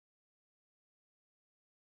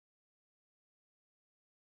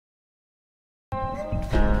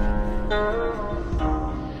Hi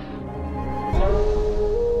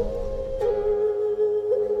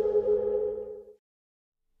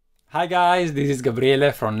guys, this is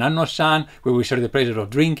Gabriele from nannuoshan, where we share the pleasure of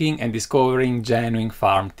drinking and discovering genuine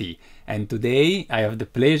farm tea. And today I have the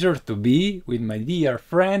pleasure to be with my dear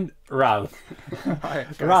friend Ralph. Hi,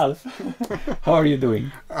 Ralph, how are you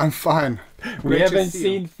doing? I'm fine. We haven't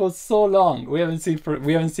seen for so long. We haven't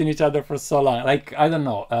seen each other for so long. Like, I don't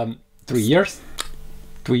know, 3 years?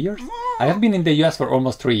 2 years? I have been in the US for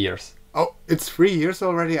almost 3 years. Oh, it's 3 years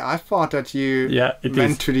already? I thought that you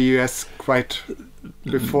went to the US quite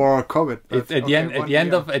before COVID. It's at the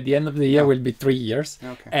end of the year will be 3 years.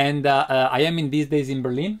 Okay. And I am in these days in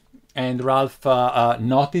Berlin, and Ralph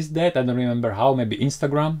noticed that. I don't remember how, maybe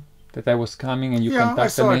Instagram, that I was coming and you contacted me. I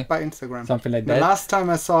saw it by Instagram. Something like that. The last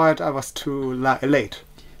time I saw it, I was too late.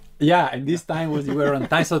 Yeah, and this time you were on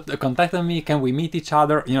time, so contacted me. Can we meet each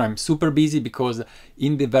other? You know, I'm super busy because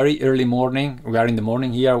in the very early morning, we are in the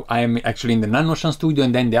morning here, I am actually in the nannuoshan studio,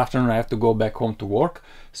 and then in the afternoon I have to go back home to work.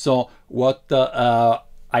 So what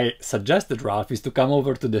I suggested, Ralph, is to come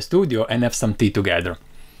over to the studio and have some tea together.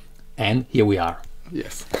 And here we are.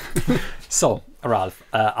 Yes. So, Ralph,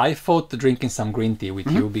 I thought drinking some green tea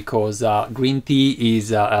with you because green tea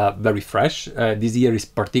is very fresh. This year is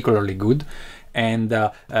particularly good. And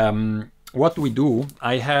what we do,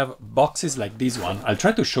 I have boxes like this one. I'll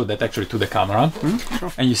try to show that actually to the camera.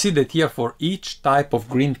 Sure. And you see that here for each type of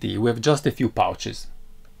green tea, we have just a few pouches.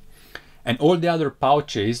 And all the other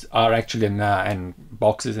pouches are actually, and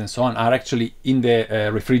boxes and so on, are actually in the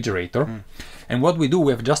refrigerator. And what we do,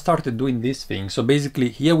 we have just started doing this thing. So basically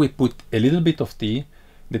here we put a little bit of tea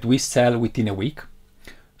that we sell within a week,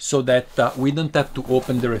 so that we don't have to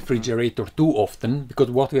open the refrigerator too often, because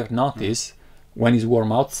what we have noticed, when it's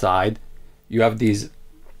warm outside, you have this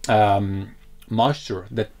moisture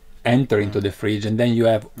that enter into the fridge, and then you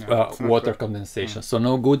have water condensation. So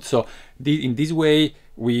no good. So in this way,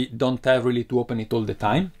 we don't have really to open it all the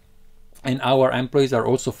time. And our employees are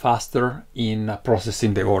also faster in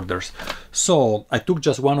processing the orders. So I took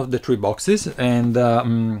just one of the 3 boxes, and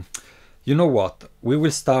you know what? We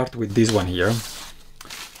will start with this one here.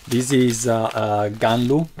 This is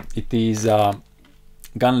Ganlu. It is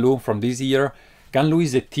Ganlu from this year. Ganlu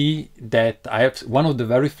is a tea that I have, one of the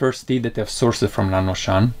very first tea that I've sourced from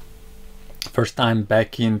nannuoshan. First time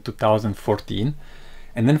back in 2014.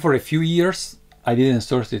 And then for a few years, I didn't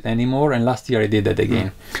source it anymore. And last year I did that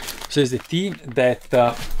again. So it's a tea that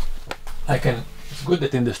it's good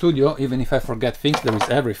that in the studio, even if I forget things, there is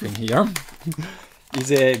everything here.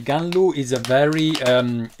 Ganlu is a very,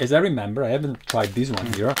 as I remember, I haven't tried this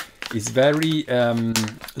one here. It's very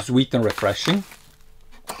sweet and refreshing.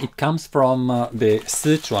 It comes from the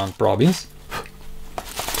Sichuan province,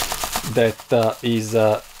 that is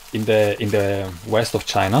in the west of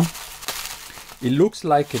China. It looks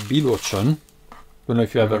like a biluochon. Don't know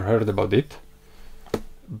if you ever heard about it,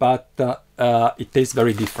 but it tastes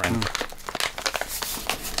very different.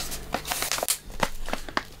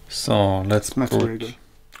 So let's put. Very good.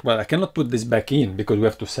 Well, I cannot put this back in because we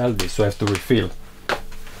have to sell this, so I have to refill.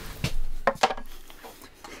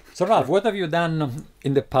 So Ralph, what have you done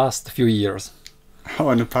in the past few years?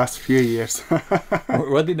 Oh, in the past few years.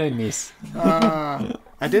 What did I miss?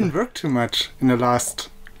 I didn't work too much in the last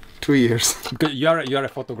 2 years. Because you're a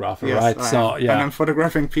photographer, Yes, right? I am. And I'm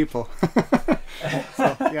photographing people.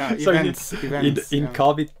 So yeah, events. In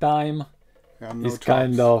COVID time, no it's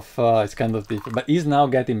kind of different, but it's now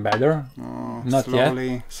getting better. Not slowly,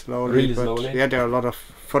 yet. Slowly, Really but slowly. yeah, there are a lot of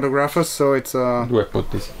photographers, so it's Do I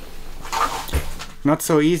put this? not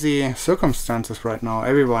so easy circumstances right now.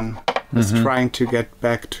 Everyone is trying to get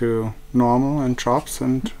back to normal and jobs,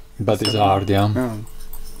 and but it's hard, yeah.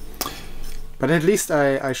 But at least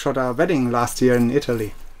I shot a wedding last year in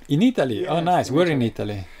Italy. In Italy? Yes, Oh, nice. in We're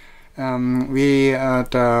Italy. in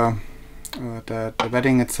Italy. The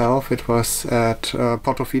wedding itself, it was at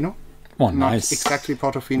Portofino. Oh, Not nice. exactly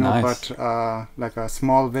Portofino, Nice. but like a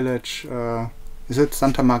small village. Is it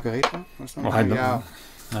Santa Margherita or something? Oh,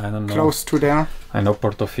 I don't know. Close to there. I know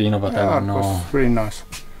Portofino, but I don't It know. was really nice.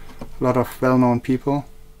 A lot of well-known people,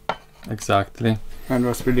 Exactly. and it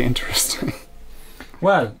was really interesting.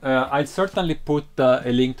 Well, I'll certainly put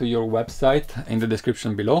a link to your website in the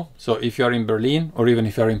description below. So if you're in Berlin, or even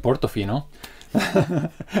if you're in Portofino,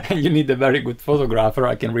 and you need a very good photographer,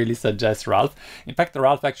 I can really suggest Ralph. In fact,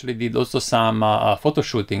 Ralph actually did also some photo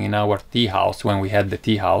shooting in our tea house when we had the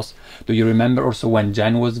tea house. Do you remember also when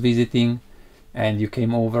Jen was visiting and you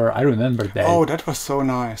came over? I remember that. Oh, that was so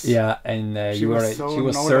nice. Yeah, and She was she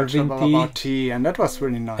was serving knowledgeable tea, about tea, and that was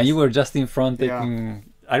really nice. and you were just in front taking.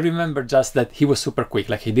 I remember just that he was super quick,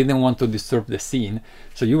 like he didn't want to disturb the scene.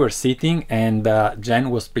 So you were sitting and Jen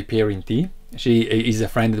was preparing tea. She is a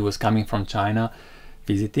friend that was coming from China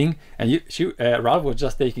visiting, and Ralph was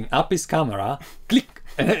just taking up his camera, click,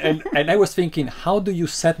 and I was thinking, how do you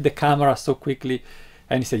set the camera so quickly?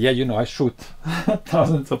 And he said, yeah, you know, I shoot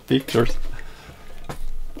thousands of pictures.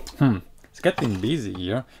 It's getting busy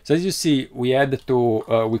here. So as you see, we had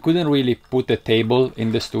to, we couldn't really put a table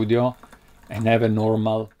in the studio and have a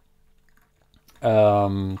normal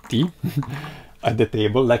tea at the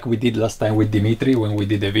table like we did last time with Dimitri when we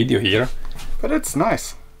did a video here. But it's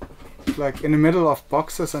nice. Like in the middle of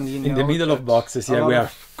boxes, and you know, in the middle of boxes, yeah, we are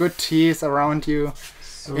good teas around you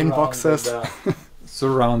in boxes.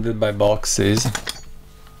 Surrounded by boxes.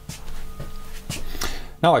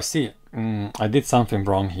 Now I see, I did something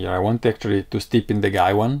wrong here. I want actually to steep in the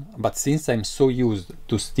Gai one, but since I'm so used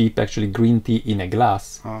to steep actually green tea in a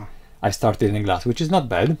glass, I started in a glass, which is not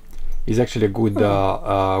bad. It's actually a good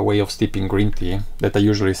way of steeping green tea that I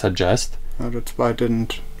usually suggest. That's why I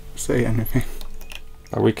didn't say anything.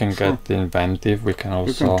 But we can get inventive. We can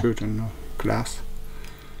also. You can do it in a glass.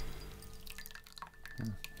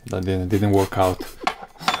 That didn't work out.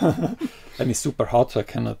 And it's super hot, so I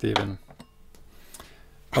cannot even.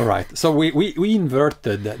 All right, so we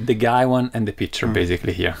inverted the Gai one and the picture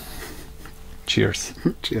basically here. Cheers.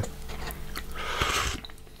 Cheers.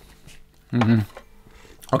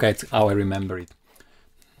 Okay, it's how I remember it.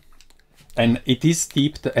 And it is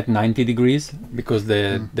steeped at 90 degrees because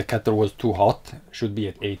the kettle was too hot. Should be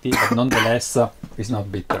at 80, but nonetheless, it's not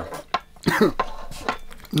bitter.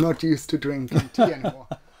 Not used to drinking tea anymore.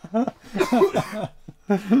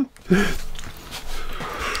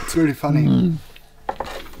 It's really funny.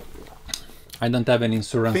 I don't have an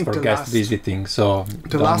insurance for guest visiting, so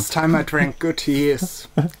the last time I drank good tea is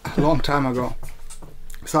a long time ago.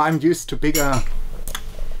 So I'm used to bigger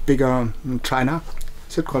China.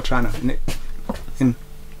 Is it called China?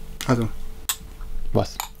 Also.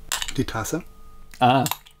 Was? Die Tasse. Ah,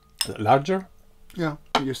 larger? Yeah,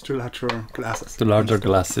 I'm used to larger glasses. To larger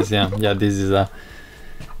glasses, yeah. Yeah, this is a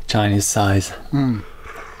Chinese size.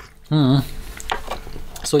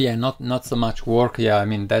 So yeah, not so much work. Yeah, I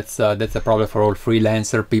mean that's a problem for all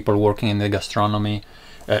freelancer people working in the gastronomy.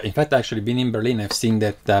 In fact, actually, been in Berlin, I've seen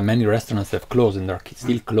that many restaurants have closed and they're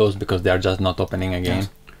still closed because they are just not opening again. Yes.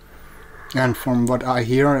 And from what I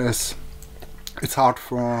hear is, it's hard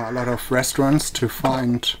for a lot of restaurants to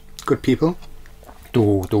find good people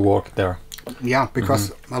to work there. Yeah,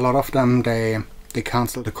 because a lot of them they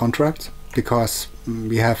cancel the contracts because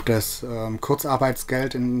we have this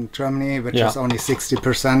Kurzarbeitsgeld in Germany, which is only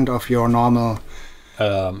 60% of your normal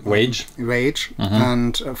wage.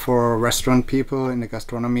 And for restaurant people in the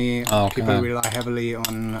gastronomy, people rely heavily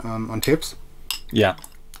on tips. Yeah.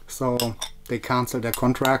 So they cancel their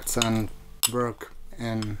contracts and work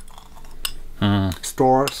in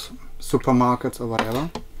stores, supermarkets, or whatever.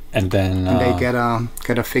 And then they get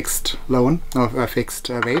a fixed loan or a fixed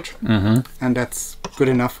wage, and that's good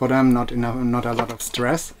enough for them. Not a lot of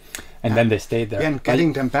stress. And then they stay there. Yeah, and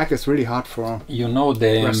getting them back is really hard for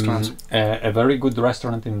the restaurants. A very good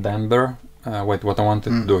restaurant in Denver. Wait, what I wanted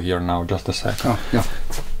to do here now, just a second. Oh, yeah.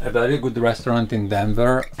 A very good restaurant in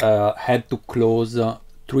Denver had to close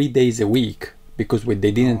 3 days a week because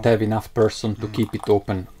they didn't have enough person to keep it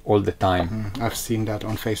open all the time. I've seen that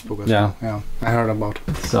on Facebook as well. Yeah, I heard about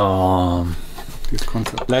it. So this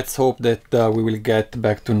concept. Let's hope that we will get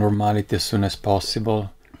back to normality as soon as possible.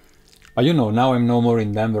 But you know, now I'm no more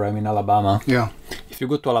in Denver, I'm in Alabama. Yeah. If you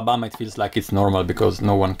go to Alabama, it feels like it's normal because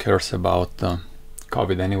no one cares about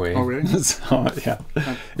COVID anyway. Oh, really? So, yeah.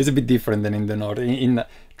 It's a bit different than in the north. In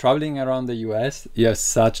traveling around the US, you have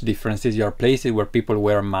such differences. You are places where people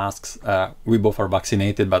wear masks. We both are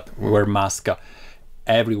vaccinated, but we wear masks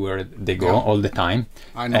everywhere they go, all the time.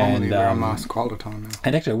 I normally wear a mask all the time. Yeah.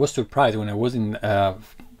 And actually, I was surprised when I was in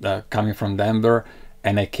coming from Denver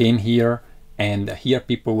and I came here, and here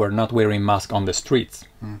people were not wearing masks on the streets.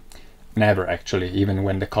 Never, actually, even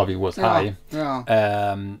when the COVID was high. Yeah.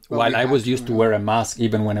 While I was used to wear a mask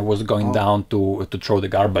even when I was going down to throw the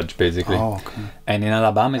garbage, basically. Oh, okay. And in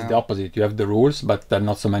Alabama, it's the opposite. You have the rules, but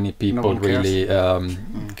not so many people really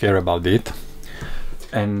care about it.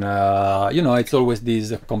 And, you know, it's always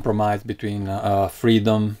this compromise between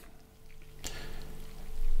freedom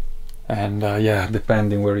and, yeah,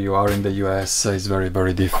 depending where you are in the US, it's very,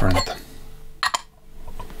 very different.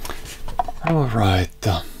 All right.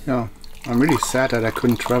 Yeah. I'm really sad that I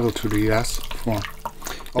couldn't travel to the US for.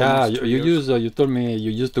 Yeah, you told me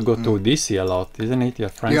you used to go to DC a lot, isn't it? You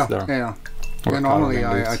have friends there. Yeah. Normally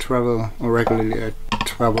I travel regularly. I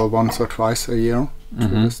travel once or twice a year to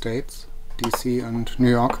the States. DC and New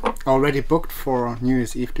York. Already booked for New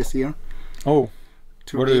Year's Eve this year. Oh,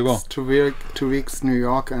 where do you go? 2 weeks New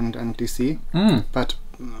York and DC. But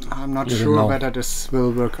I'm not You don't sure know. whether this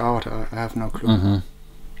will work out. I have no clue.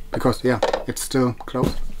 Because yeah, it's still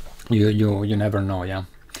closed. You never know, yeah.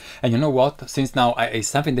 And you know what? Since now it's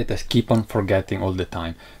something that I keep on forgetting all the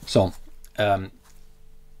time. So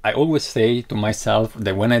I always say to myself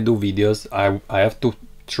that when I do videos, I have to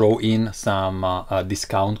throw in some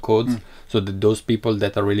discount codes so that those people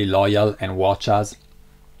that are really loyal and watch us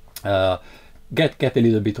get a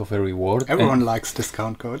little bit of a reward. Everyone likes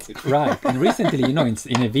discount codes. Right. And recently, you know,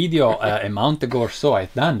 in a video a month ago or so,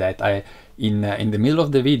 I've done that. In the middle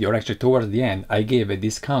of the video, or actually towards the end, I gave a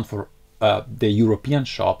discount for the European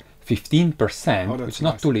shop, 15%, which is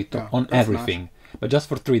not nice. too little, on everything, but just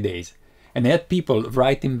for 3 days. And I had people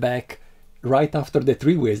writing back right after the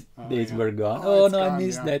 3 days were gone. Oh no, I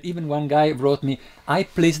missed that. Even one guy wrote me, I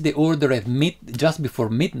placed the order at just before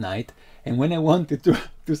midnight, and when I wanted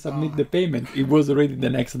to submit the payment, it was already the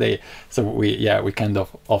next day. So we kind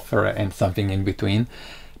of offer and something in between.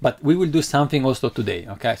 But we will do something also today,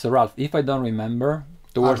 okay? So Ralph, if I don't remember,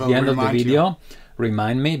 towards the end of the video,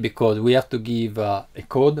 remind me, because we have to give a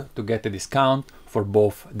code to get a discount for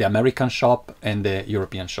both the American shop and the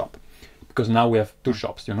European shop. Because now we have 2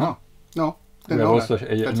 shops, you know? No. We have also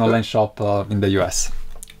an online shop in the US.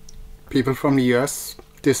 People from the US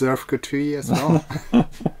deserve good TUI as well.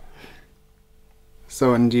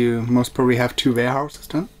 So, and you most probably have 2 warehouses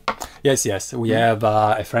then? Yes. We have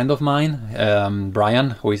a friend of mine,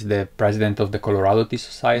 Brian, who is the president of the Colorado Tea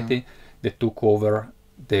Society, that took over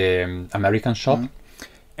the American shop.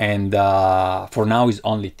 And for now is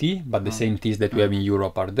only tea, but the same teas that we have in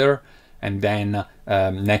Europe are there. And then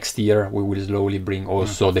next year we will slowly bring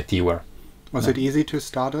also the TEAWARE. Was it easy to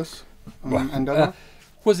start us?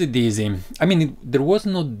 Was it easy? I mean, there was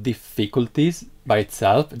no difficulties by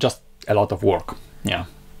itself, just a lot of work. Yeah.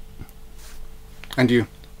 And you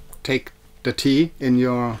take the tea in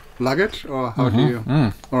your luggage, or how do you?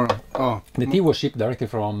 The tea was shipped directly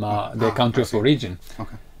from the country of origin.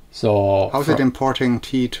 Okay. So how's it importing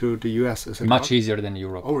tea to the US? Is it much easier than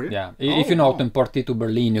Europe? Oh, really? Yeah. If you know how to import tea to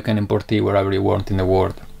Berlin, you can import tea wherever you want in the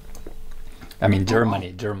world. I mean,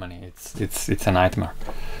 Germany, it's a nightmare.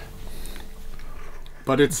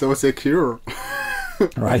 But it's so secure.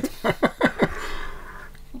 Right.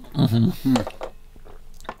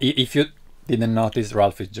 If you didn't notice,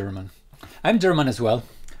 Ralph is German. I'm German as well,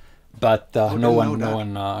 but no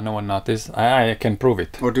one noticed. I can prove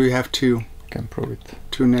it. Or do you have 2? Can prove it.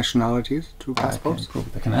 2 nationalities, 2 passports?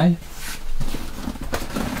 Can I?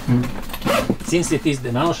 Since it is the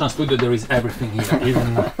nannuoshan studio, there is everything here,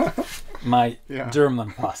 even my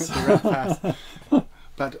German pass.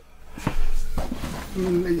 But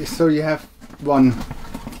so you have 1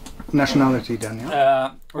 nationality then,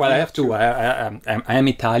 yeah? Well, I have 2. I am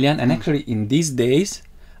Italian, and actually in these days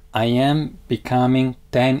I am becoming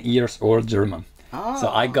 10 years old German. So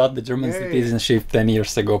I got the German citizenship 10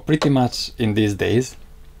 years ago, pretty much in these days.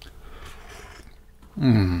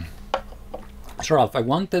 So Ralph, I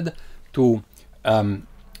wanted to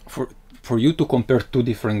for you to compare 2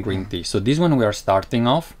 different green teas. So this one we are starting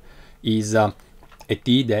off is a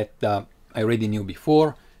tea that I already knew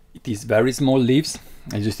before. It is very small leaves.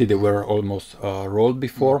 As you see, they were almost rolled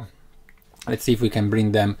before. Let's see if we can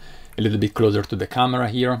bring them a little bit closer to the camera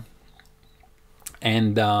here.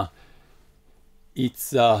 And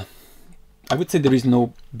it's I would say there is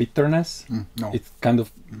no bitterness. No. It's kind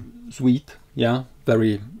of sweet, yeah,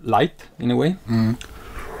 very light in a way.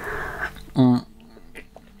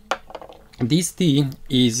 This tea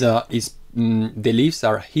is the leaves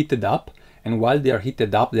are heated up, and while they are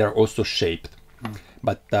heated up, they are also shaped.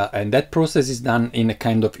 But and that process is done in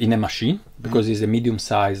a machine, because it's a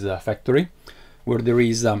medium-sized factory, where there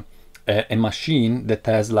is a machine that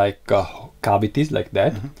has like cavities like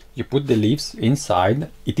that. You put the leaves inside,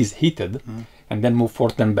 it is heated, and then move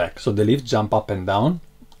forth and back. So the leaves jump up and down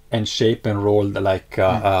and shape and roll like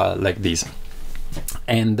this.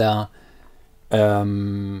 And the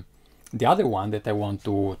other one that I want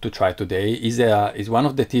to try today is one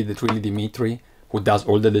of the tea that really Dimitri, who does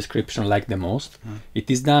all the description, like the most.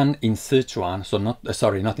 It is done in Sichuan, so not in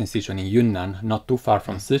Sichuan, in Yunnan, not too far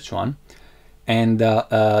from Sichuan. And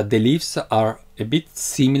the leaves are a bit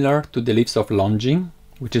similar to the leaves of Longjing,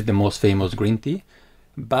 which is the most famous green tea,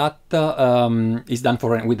 but it's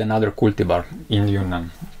done with another cultivar in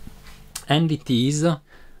Yunnan. And it is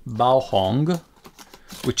Baohong,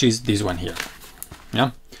 which is this one here.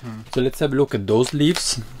 Yeah. So let's have a look at those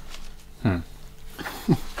leaves.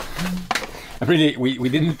 Really, we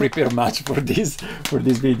didn't prepare much for this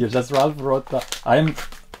video. Just Ralph wrote, I am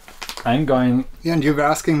I'm going. Yeah, and you were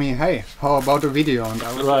asking me, hey, how about a video? And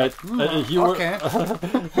I was Right. like, You okay.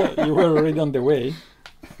 you were already on the way.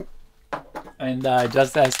 And I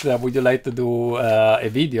just asked, would you like to do a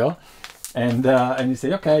video? And he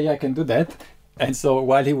said, okay, yeah, I can do that. And so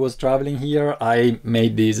while he was traveling here, I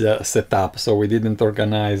made this setup. So we didn't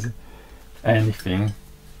organize anything.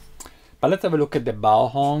 But let's have a look at the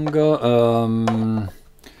Baohong.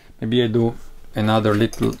 Maybe I do another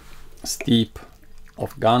little steep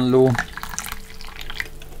of Ganlu.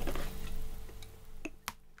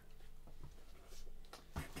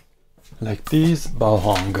 Like this,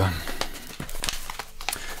 Baohong.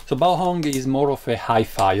 So Baohong is more of a high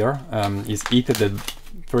fire, is heated at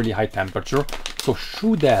fairly high temperature, so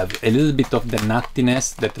should have a little bit of the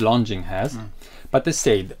nuttiness that Longing has. But as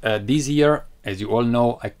said, this year, as you all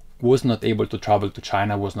know, I was not able to travel to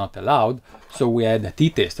China, was not allowed, so we had a tea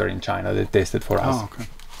taster in China that tasted for us. Oh, okay.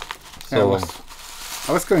 So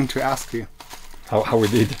I was going to ask you. How we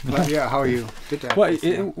did. But yeah, how you did that. Well,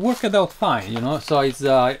 it worked out fine, you know, so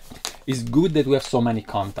it's good that we have so many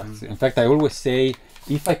contacts. In fact, I always say,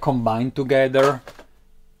 if I combine together,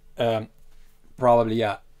 probably,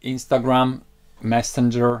 yeah, Instagram,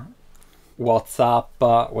 Messenger, WhatsApp,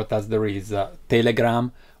 what else there is,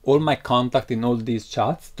 Telegram, all my contact in all these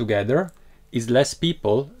chats together is less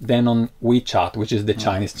people than on WeChat, which is the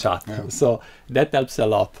Chinese chat. Yeah. So that helps a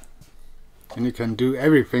lot. And you can do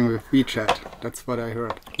everything with WeChat. That's what I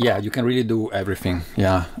heard. Yeah, you can really do everything.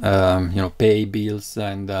 Yeah, you know, pay bills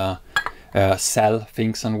and sell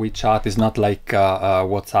things on WeChat. It's not like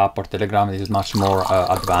WhatsApp or Telegram. It is much more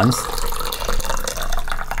advanced.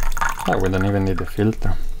 Oh, we don't even need a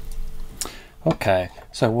filter. Okay,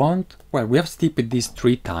 so I want, well, we have steeped this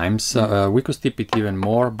 3 times. We could steep it even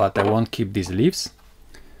more, but I won't keep these leaves.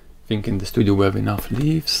 I think in the studio we have enough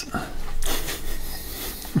leaves.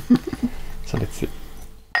 So let's see.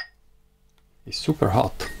 It's super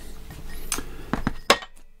hot.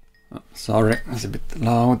 Oh, sorry, it's a bit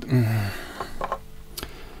loud.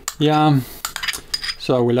 Yeah,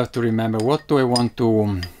 so I will have to remember, what do I want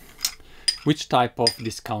to, which type of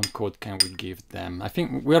discount code can we give them? I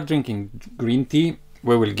think we are drinking green tea.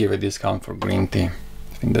 We will give a discount for green tea.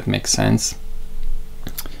 I think that makes sense.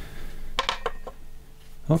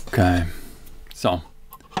 Okay, so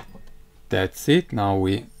that's it. Now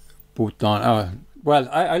we put on, well,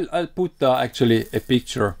 I'll put actually a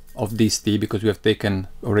picture of this tea because we have taken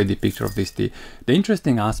already a picture of this tea. The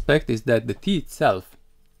interesting aspect is that the tea itself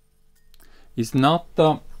is not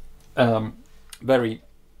very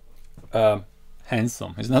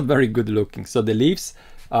handsome. It's not very good looking. So the leaves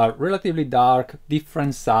are relatively dark,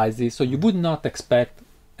 different sizes, so you would not expect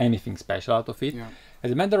anything special out of it. Yeah.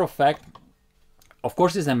 As a matter of fact, of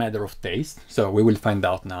course it's a matter of taste, so we will find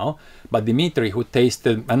out now. But Dimitri, who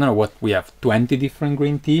tasted, I don't know what we have, 20 different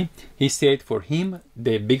green tea, he said for him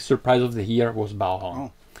the big surprise of the year was Baohong.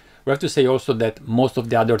 Oh. We have to say also that most of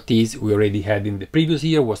the other teas we already had in the previous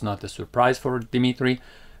year was not a surprise for Dimitri,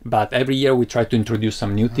 but every year we try to introduce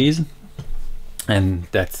some new teas, and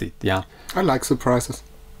that's it. Yeah, I like surprises.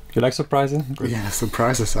 You like surprises? Good. Yeah,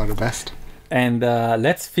 surprises are the best. And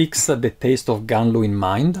let's fix the taste of Ganlu in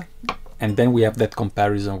mind, and then we have that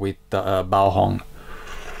comparison with Baohong.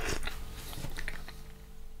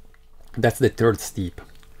 That's the third steep.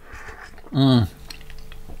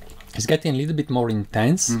 It's getting a little bit more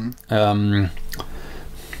intense,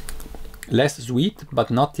 less sweet, but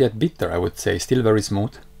not yet bitter, I would say. Still very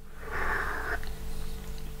smooth.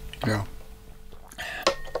 Yeah.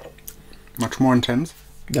 Much more intense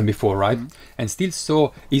than before, right? And still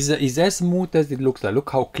so is as smooth as it looks like.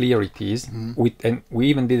 Look how clear it is. And we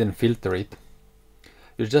even didn't filter it.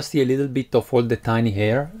 You just see a little bit of all the tiny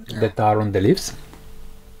hair that are on the leaves.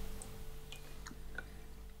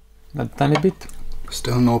 A tiny bit.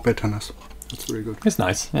 Still no bitterness. That's really good. It's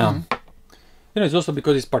nice, yeah. You know, it's also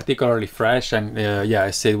because it's particularly fresh, and yeah,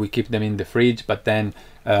 I said we keep them in the fridge, but then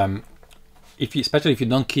especially if you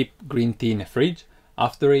don't keep green tea in a fridge,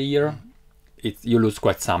 after a year, you lose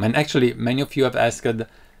quite some. And actually, many of you have asked,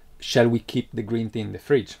 shall we keep the green tea in the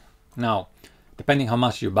fridge? Now, depending how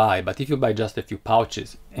much you buy, but if you buy just a few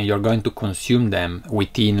pouches and you're going to consume them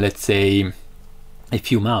within, let's say, a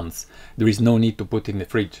few months, there is no need to put it in the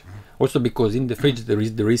fridge. Also because in the fridge there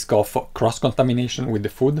is the risk of cross-contamination with the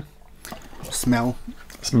food. Smell.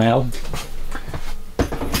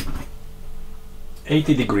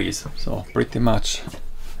 80 degrees, so pretty much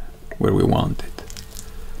where we want it.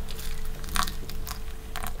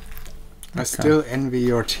 I still envy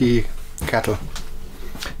your tea kettle.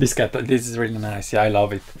 This is really nice. Yeah, I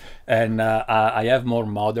love it. And I have more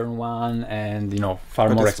modern one, and you know, far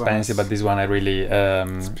more expensive. But this one I really,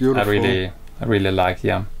 it's beautiful. I really like.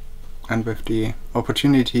 Yeah. and with the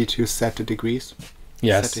opportunity to set the degrees.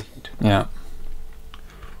 Yes. Set the heat. Yeah.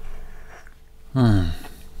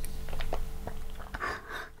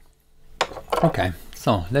 Okay,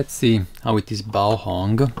 so let's see how it is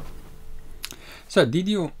Baohong. So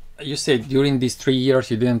you said during these 3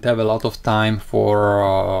 years you didn't have a lot of time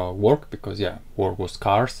for work because work was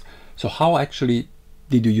scarce. So how actually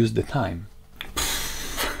did you use the time?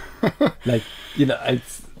 Like,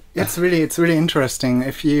 it's really interesting.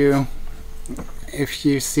 If you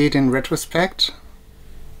see it in retrospect,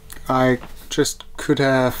 I just could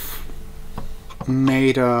have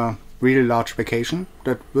made a really large vacation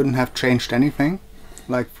that wouldn't have changed anything,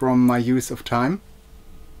 like from my use of time.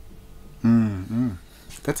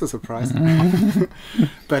 That's a surprise.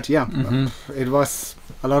 But yeah, it was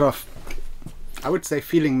a lot of, I would say,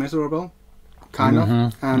 feeling miserable, kind of,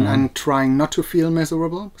 and trying not to feel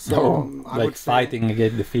miserable. So I like would say, fighting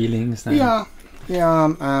against the feelings. And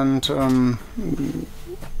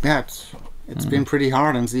it's been pretty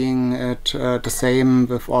hard, and seeing it the same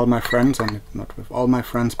with all my friends, and not with all my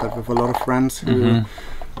friends, but with a lot of friends who,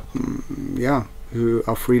 who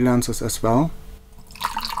are freelancers as well.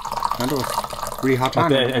 That was really hard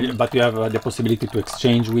time. But you have the possibility to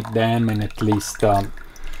exchange with them, and at least,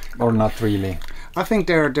 or not really. I think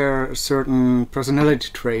there are certain personality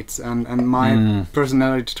traits, and my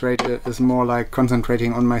personality trait is more like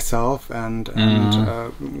concentrating on myself and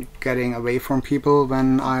getting away from people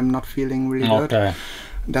when I'm not feeling really good.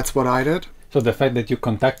 That's what I did. So the fact that you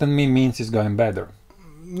contacted me means it's going better.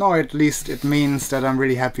 No, at least it means that I'm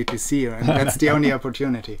really happy to see you, and that's the only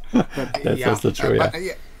opportunity. But, that's also true.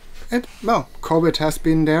 Well, COVID has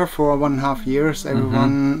been there for 1.5 years.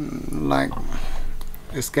 Everyone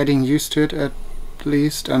is getting used to it at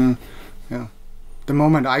least, and the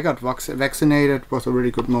moment I got vaccinated was a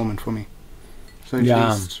really good moment for me. So at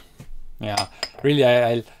least, really,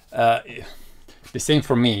 I the same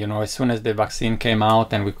for me. As soon as the vaccine came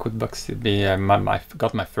out and we could I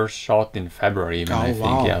got my first shot in February, even, I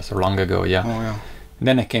think, so long ago.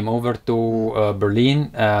 Then I came over to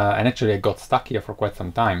Berlin, and actually I got stuck here for quite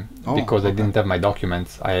some time because I didn't have my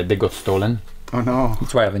documents. They got stolen. Oh no!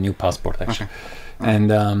 That's why I have a new passport, actually.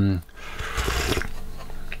 And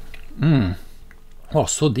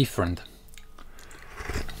so different.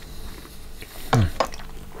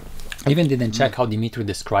 I even didn't check how Dimitri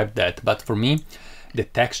described that, but for me, the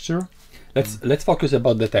texture. Let's focus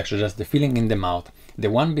about the texture, just the feeling in the mouth. The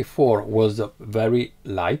one before was very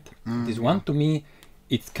light. This one, to me,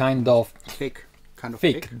 it's kind of thick,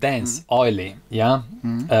 dense, oily. Yeah.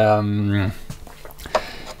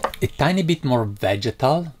 A tiny bit more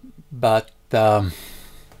vegetal, but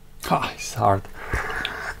it's hard.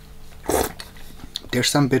 There's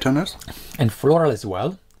some bitterness and floral as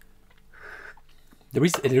well. There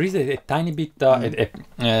is a tiny bit a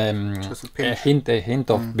hint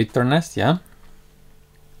of bitterness. Yeah.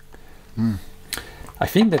 I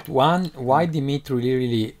think that why Dimitri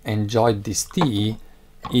really enjoyed this tea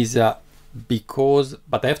is because,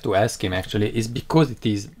 but I have to ask him actually, is because it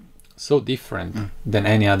is so different than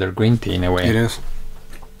any other green tea in a way. It is.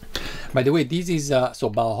 By the way, this is so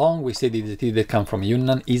Baohong. We said the tea that comes from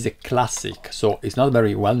Yunnan is a classic, so it's not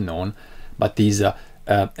very well known, but is a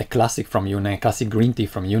classic from Yunnan, a classic green tea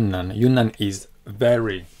from Yunnan. Yunnan is a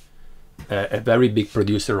very big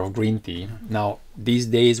producer of green tea. Now, these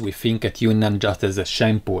days we think at Yunnan just as a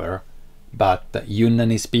shampooer, but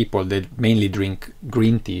Yunnanese people, they mainly drink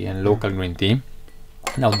green tea and local green tea.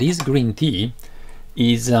 Now, this green tea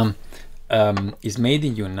is made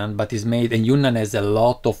in Yunnan, but is made, and Yunnan has a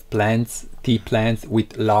lot of plants, tea plants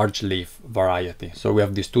with large leaf variety. So we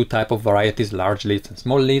have these two type of varieties, large leaves and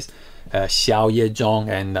small leaves, Xiao Yezhong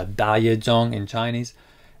and Da Yezhong in Chinese,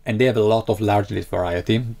 and they have a lot of large leaf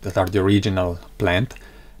variety that are the original plant.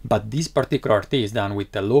 But this particular tea is done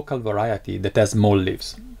with a local variety that has small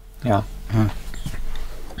leaves. Yeah.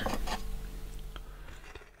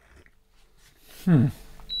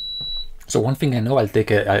 So one thing I know, I'll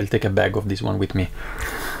take a bag of this one with me,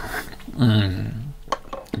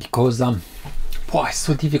 because it's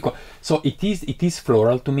so difficult. So it is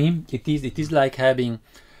floral to me. It is like having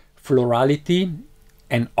florality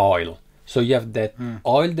and oil. So you have that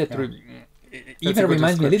oil that even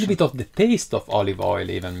reminds me a little bit of the taste of olive oil.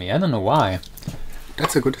 Even me, I don't know why.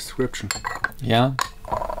 That's a good description. Yeah.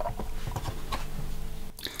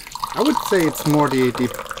 I would say it's more the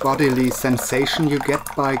bodily sensation you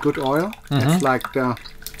get by good oil. It's like the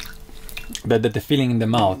feeling in the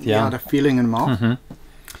mouth. Yeah, the feeling in the mouth.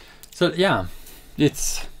 So yeah,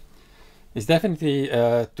 it's It's definitely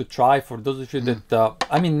to try for those of you that,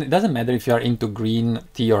 I mean, it doesn't matter if you're into green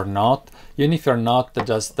tea or not. Even if you're not,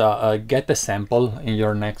 just get a sample in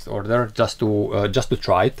your next order just to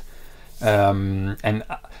try it. And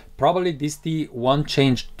probably this tea won't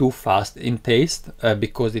change too fast in taste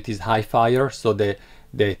because it is high fire, so the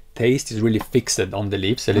taste is really fixed on the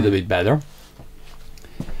lips a little bit better.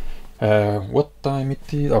 What time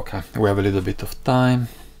it is? Okay, we have a little bit of time.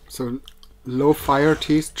 So low fire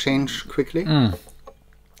teas change quickly?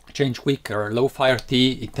 Change quicker. Low fire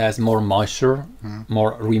tea, it has more moisture,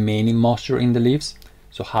 more remaining moisture in the leaves,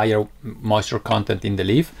 so higher moisture content in the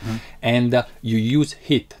leaf, and you use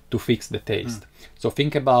heat to fix the taste. So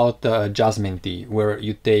think about jasmine tea, where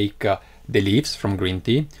you take the leaves from green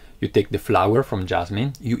tea, you take the flower from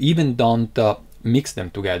jasmine, you even don't mix them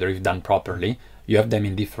together if done properly. You have them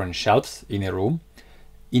in different shelves in a room.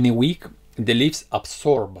 In a week, the leaves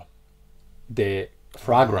absorb the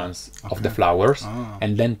fragrance of the flowers,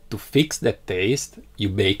 and then to fix that taste, you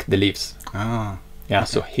bake the leaves.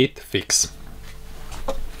 So heat fix.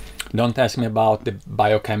 Don't ask me about the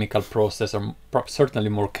biochemical process, or certainly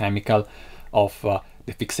more chemical, of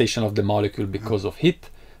the fixation of the molecule because of heat,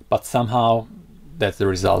 but somehow that's the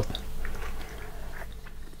result.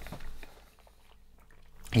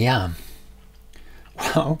 Yeah.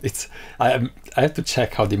 Wow, I have to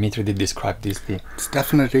check how Dimitri did describe this tea. It's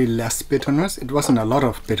definitely less bitterness. It wasn't a lot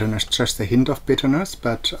of bitterness, just a hint of bitterness,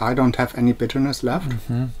 but I don't have any bitterness left.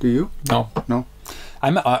 Do you? No.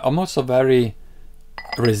 I'm also very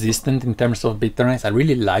resistant in terms of bitterness. I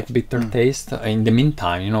really like bitter taste. In the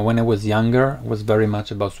meantime, you know, when I was younger, it was very much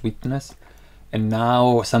about sweetness, and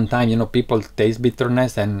now sometimes, you know, people taste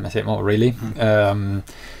bitterness and I say, oh really?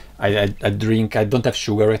 I drink, I don't have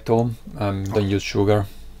sugar at all, don't use sugar.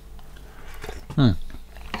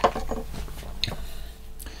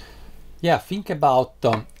 Yeah, think about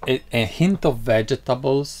a hint of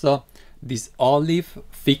vegetables, this olive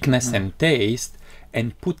thickness and taste,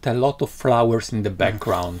 and put a lot of flowers in the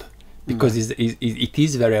background, because it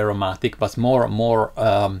is very aromatic, but more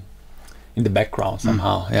in the background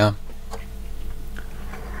somehow. Yeah.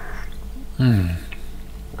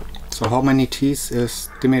 So how many teas is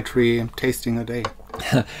Dimitri tasting a day?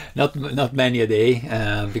 Not many a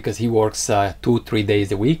day, because he works 2-3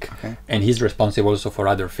 days a week, and he's responsible also for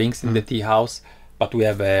other things in the tea house. But we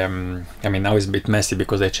have, I mean, now it's a bit messy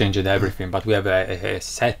because I changed everything, but we have a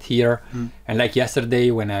set here. And like yesterday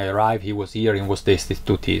when I arrived, he was here and was tasting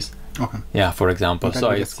 2 teas. Yeah, for example. So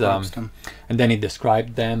it's and then he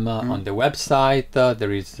described them on the website.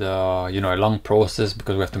 There is you know, a long process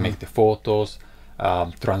because we have to make the photos,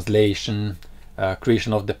 translation,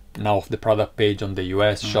 creation of the product page on the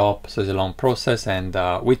US shop. So it's a long process, and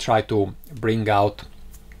we try to bring out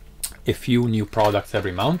a few new products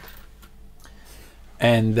every month.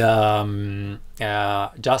 And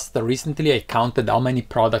just recently I counted how many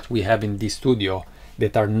products we have in this studio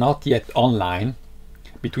that are not yet online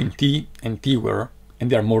between tea and TEAWARE, and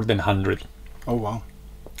there are more than 100. Oh wow.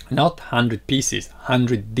 Not 100 pieces,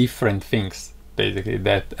 100 different things basically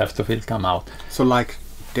that have to come out. So like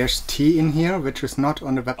there's tea in here which is not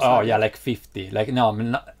on the website? Oh yeah, like 50. Like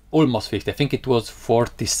no, almost 50. I think it was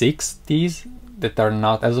 46 teas that are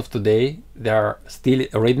not, as of today, they are still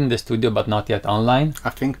already in the studio but not yet online. I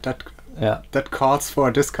think that calls for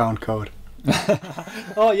a discount code.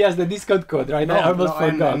 Oh yes, the discount code, right? I almost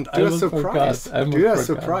forgot. And do a surprise. Do a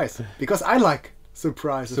surprise, because I like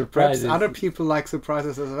surprises. Perhaps other people like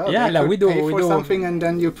surprises as well. Yeah, like we do. Pay for something and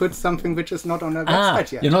then you put something which is not on the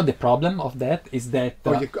website yet. You know, the problem of that is that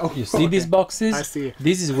you see these boxes. I see.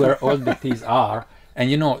 This is where all the teas are, and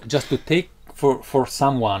you know, just to take for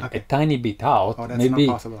someone a tiny bit out, maybe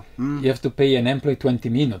not possible. You have to pay an employee 20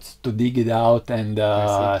 minutes to dig it out, and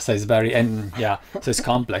so it's very, and yeah, so it's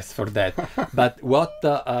complex for that. But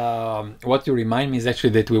what you remind me is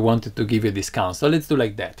actually that we wanted to give you a discount. So let's do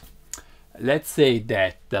like that. Let's say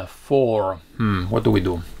that for what do we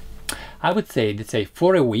do? I would say, let's say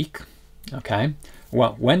for a week, okay.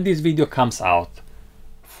 Well, when this video comes out,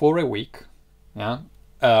 for a week, yeah,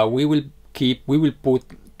 we will put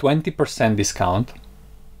 20% discount,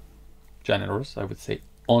 generous I would say,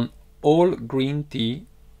 on all green tea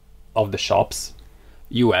of the shops,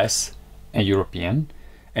 US and European.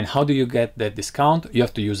 And how do you get that discount? You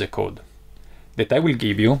have to use a code that I will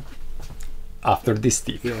give you after this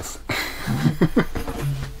tip. Yes.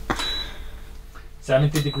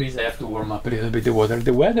 70 degrees, I have to warm up a little bit the water.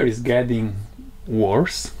 The weather is getting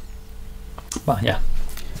worse, but yeah.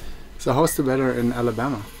 So how's the weather in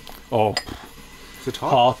Alabama? Oh, is it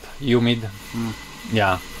hot? Hot, humid.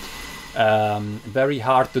 Yeah. Very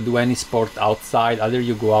hard to do any sport outside. Either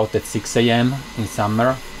you go out at 6 a.m. in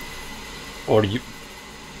summer, or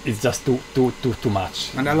it's just too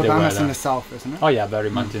much. And Alabama's in the south, isn't it? Oh yeah, very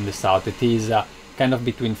much in the south. It is kind of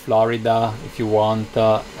between Florida, if you want,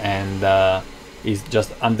 and is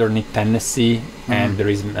just underneath Tennessee, and there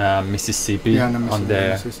is Mississippi on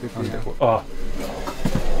the. Oh,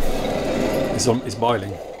 it's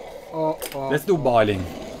boiling. Let's do boiling.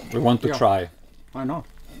 We want to try. I know.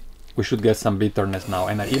 We should get some bitterness now,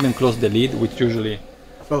 and I even close the lid, which usually.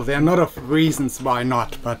 Well, there are a lot of reasons why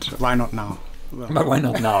not, but why not now? Well. But why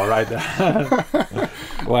not now, right?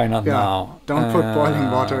 Why not now? Don't put boiling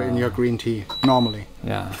water in your green tea, normally.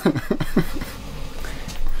 Yeah.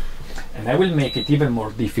 And I will make it even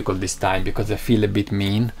more difficult this time because I feel a bit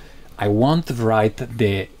mean. I won't write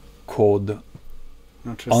the code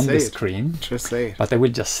on the screen. Just say it. But I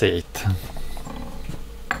will just say it.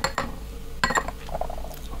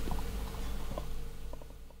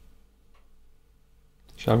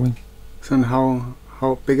 Shall we? So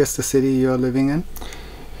how big is the city you're living in?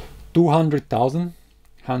 200,000,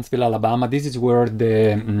 Huntsville, Alabama. This is where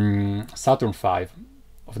the Saturn V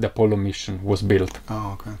of the Apollo mission was built.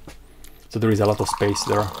 Oh, okay. So there is a lot of space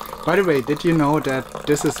there. By the way, did you know that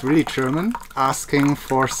this is really German, asking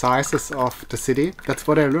for sizes of the city? That's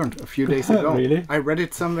what I learned a few days ago. Really? I read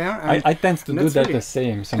it somewhere. And I tend to do that the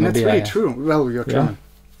same. So and that's really true. Well, you're German.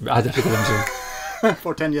 Other people are German.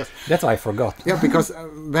 For 10 years. That's why I forgot. Yeah, because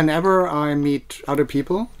whenever I meet other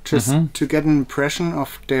people, just to get an impression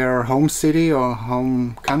of their home city or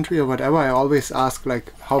home country or whatever, I always ask,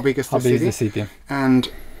 like, how big is the city? How big is the city?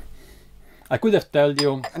 And I could have told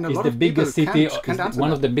you it's the biggest city,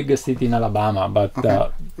 one of the biggest city in Alabama, but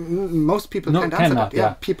most people can't answer that.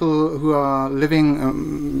 Yeah, people who are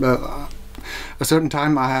living a certain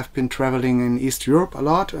time. I have been traveling in East Europe a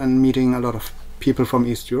lot and meeting a lot of people from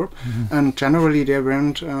East Europe, and generally they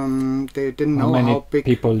weren't. They didn't know how big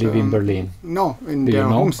people live in Berlin. No, in their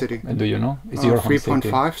home city. Do you know? Is your home city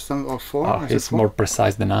 3.5 or 4? Oh, it's more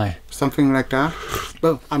precise than I. Something like that.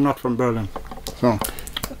 Well, I'm not from Berlin, so.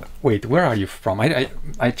 Wait, where are you from?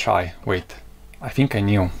 I try. Wait, I think I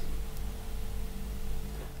knew.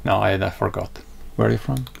 No, I forgot. Where are you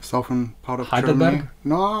from? Southern part of Heidelberg? Germany.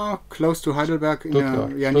 No, close to Heidelberg.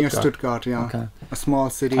 Near Stuttgart. Yeah, okay. A small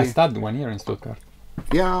city. I studied 1 year in Stuttgart.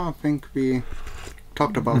 Yeah, I think we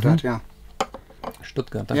talked about that. Yeah.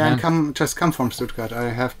 Stuttgart. Yeah, and just come from Stuttgart. I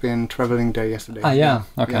have been traveling there yesterday. Ah, yeah.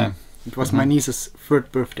 Okay. Yeah. It was my niece's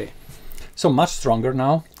 3rd birthday. So much stronger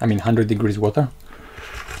now. I mean, 100 degrees water.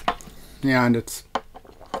 Yeah, and it's.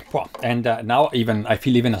 Wow. And now even I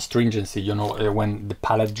feel even astringency, you know, when the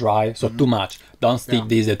palate dry. So too much. Don't stick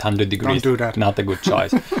these at 100 degrees. Don't do that. Not a good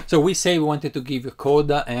choice. So we say we wanted to give a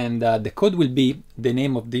code, and the code will be the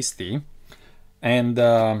name of this tea. And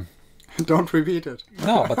don't repeat it.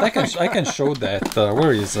 No, but I can show that.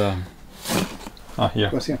 Where is? Here.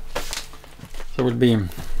 What's here? So it will be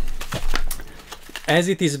as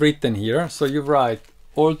it is written here. So you write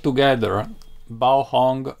all together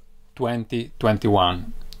Baohong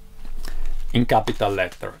 2021 in capital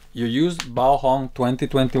letter. You use Baohong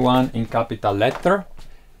 2021 in capital letter,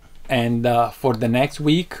 and for the next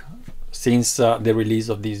week, since the release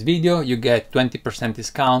of this video, you get 20%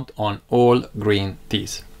 discount on all green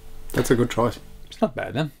teas. That's a good choice. It's not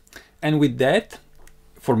bad, eh? And with that,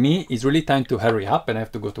 for me, it's really time to hurry up, and I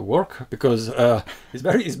have to go to work because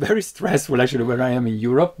it's very stressful actually when I am in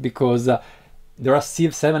Europe, because there are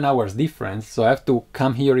 7 hours difference. So I have to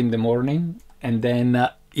come here in the morning, and then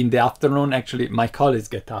in the afternoon, actually, my colleagues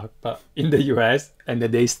get up in the US, and the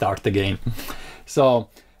day start again. So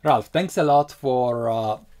Ralph, thanks a lot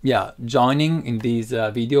for joining in this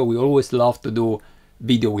video. We always love to do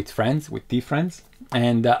video with friends, with tea friends,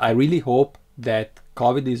 and I really hope that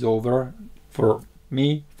COVID is over for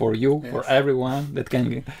me, for you, for everyone that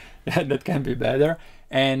can be better.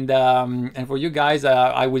 And for you guys,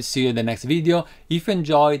 I will see you in the next video. If you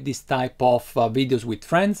enjoy this type of videos with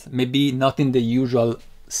friends, maybe not in the usual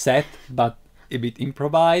set, but a bit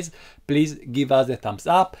improvised, please give us a thumbs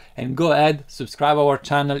up and go ahead, subscribe our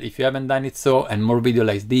channel if you haven't done it so, and more videos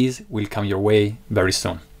like these will come your way very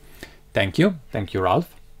soon. Thank you,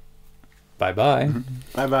 Ralph. Bye bye.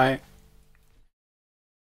 Bye bye.